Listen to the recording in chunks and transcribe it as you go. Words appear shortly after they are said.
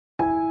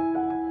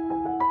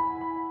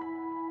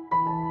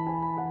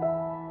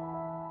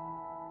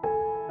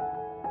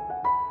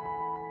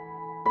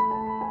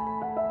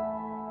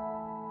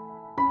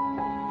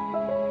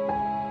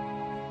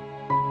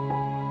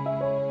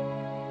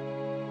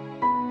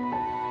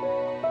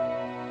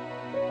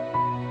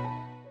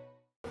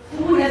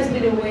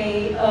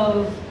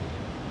of,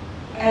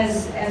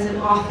 as an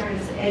author,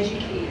 as an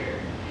educator,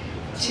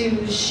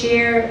 to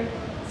share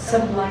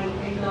some light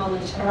and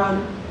knowledge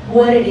around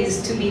what it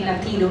is to be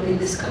Latino in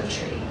this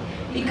country.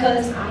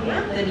 Because I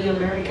am the new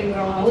American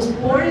girl. I was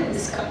born in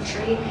this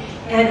country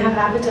and have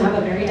happened to have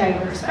a very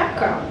diverse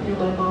background. You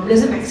know, my mom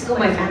lives in Mexico,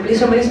 my family's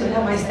from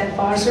Venezuela, my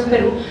stepfather's from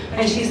Peru,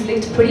 and she's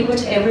lived pretty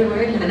much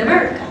everywhere in Latin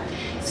America.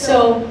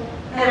 So,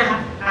 and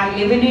I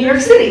live in New York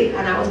City,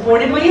 and I was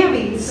born in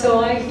Miami. So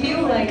I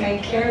feel like I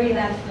carry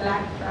that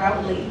flag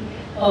proudly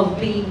of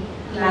being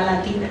La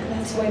Latina.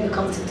 That's why the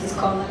concept is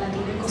called La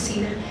Latina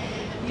Cocina,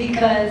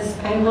 because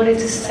I wanted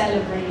to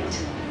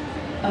celebrate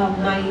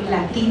my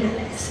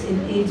Latina-ness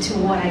into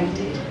what I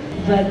did.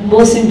 But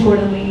most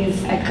importantly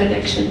is a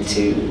connection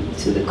to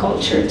the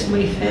culture, to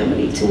my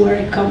family, to where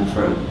I come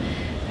from,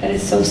 that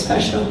is so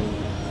special.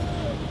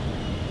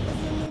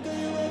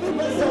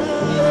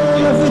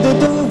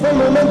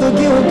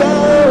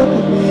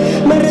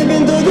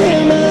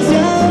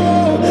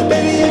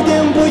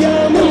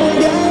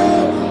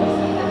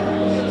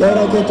 Y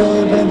ahora que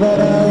estoy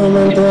preparado,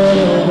 me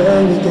entero,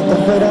 baby, que estás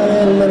fuera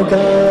del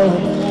mercado.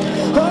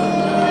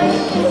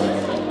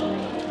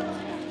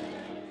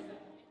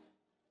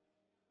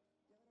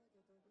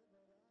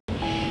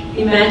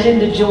 Imagine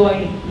the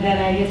joy that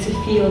I get to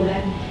feel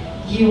that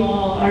you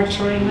all are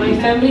trying my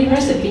family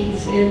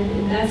recipes,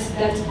 and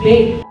that's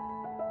big.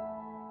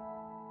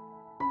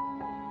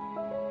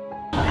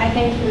 I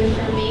think food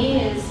for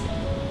me is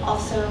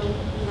also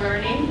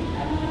learning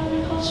about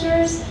other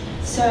cultures.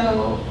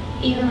 So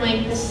even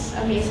like this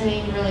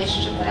amazing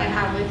relationship that I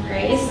have with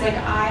Grace, like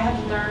I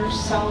have learned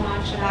so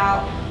much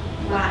about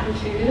Latin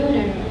food,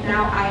 and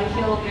now I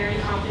feel very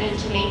confident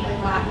to make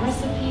like Latin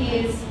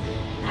recipes,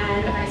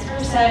 and vice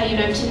versa. You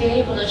know, to be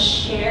able to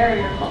share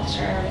your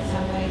culture with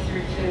somebody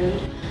through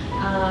food,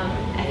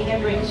 I think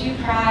it brings you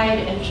pride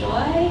and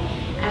joy,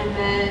 and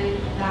then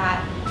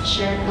that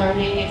shared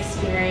learning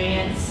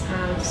experience,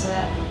 so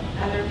that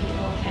other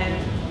people can,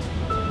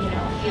 you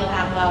know, feel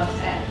that love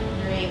that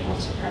you're able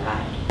to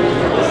provide.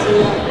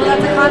 Well,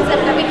 that's a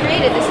concept that we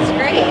created. This is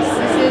Grace.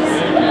 This is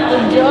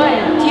Enjoy.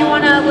 Do you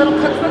want a little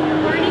cookbook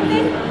or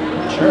anything?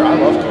 Sure, I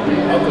love cooking.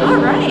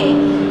 All right.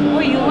 Oh,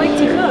 you like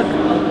to cook.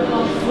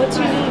 What's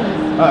your name?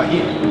 Ian.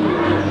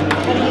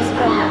 How do you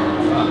spell that?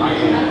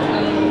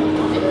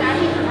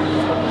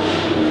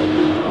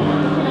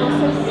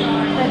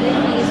 I think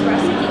these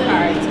recipe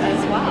cards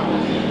as well.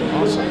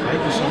 Awesome.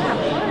 Thank you so much.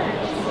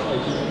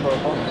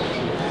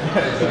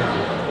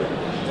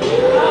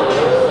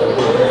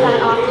 Is that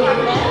off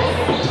campus?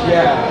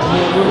 Yeah,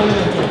 we're going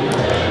to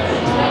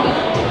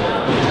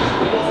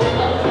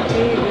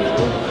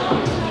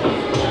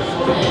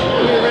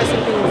Your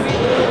recipes.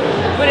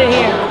 Put it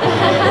here.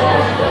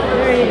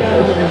 There you go.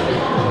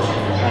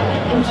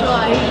 Enjoy,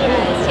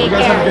 guys. Take You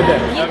guys care. have a good day.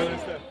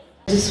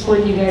 I just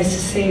want you guys to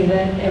say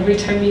that every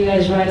time you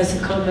guys write us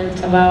a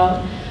comment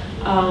about,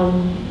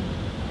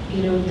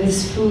 you know,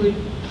 this food,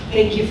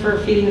 thank you for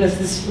feeding us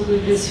this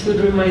food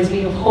reminds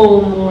me of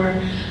home, or,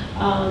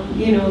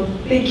 you know,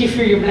 thank you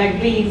for your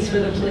black beans, for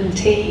the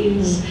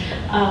plantains,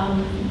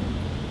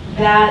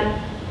 that,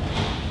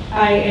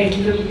 I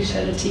literally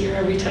shed a tear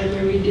every time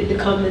I read the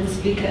comments,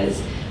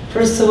 because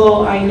first of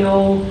all, I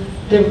know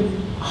the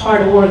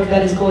hard work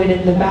that is going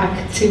in the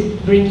back to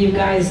bring you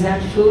guys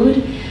that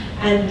food,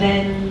 and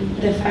then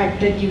the fact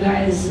that you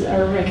guys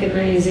are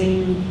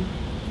recognizing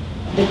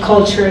the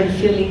culture and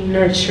feeling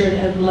nurtured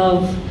and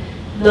loved,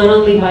 not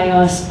only by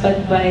us,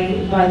 but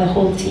by the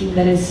whole team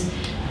that is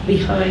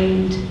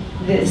behind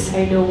this.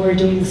 I know we're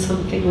doing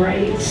something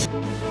right.